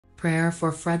Prayer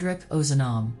for Frederic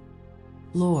Ozanam.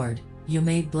 Lord, you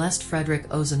made blessed Frederic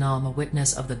Ozanam a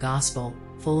witness of the gospel,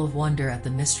 full of wonder at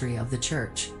the mystery of the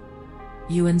Church.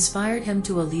 You inspired him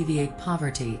to alleviate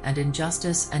poverty and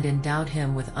injustice and endowed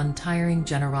him with untiring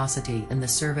generosity in the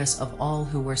service of all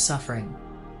who were suffering.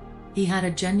 He had a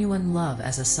genuine love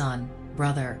as a son,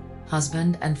 brother,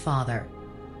 husband and father.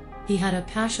 He had a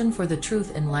passion for the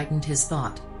truth, enlightened his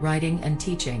thought, writing and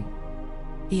teaching.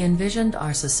 He envisioned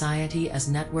our society as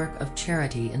a network of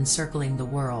charity encircling the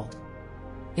world.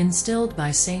 Instilled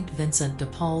by Saint Vincent de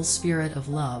Paul's spirit of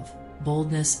love,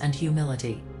 boldness and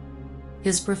humility.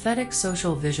 His prophetic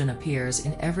social vision appears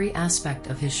in every aspect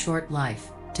of his short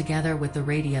life, together with the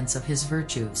radiance of his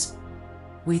virtues.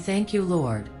 We thank you,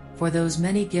 Lord, for those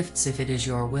many gifts. If it is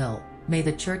your will, may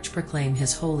the Church proclaim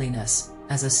his holiness,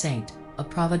 as a saint, a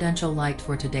providential light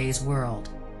for today's world.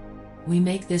 We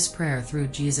make this prayer through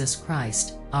Jesus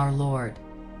Christ, our Lord.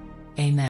 Amen.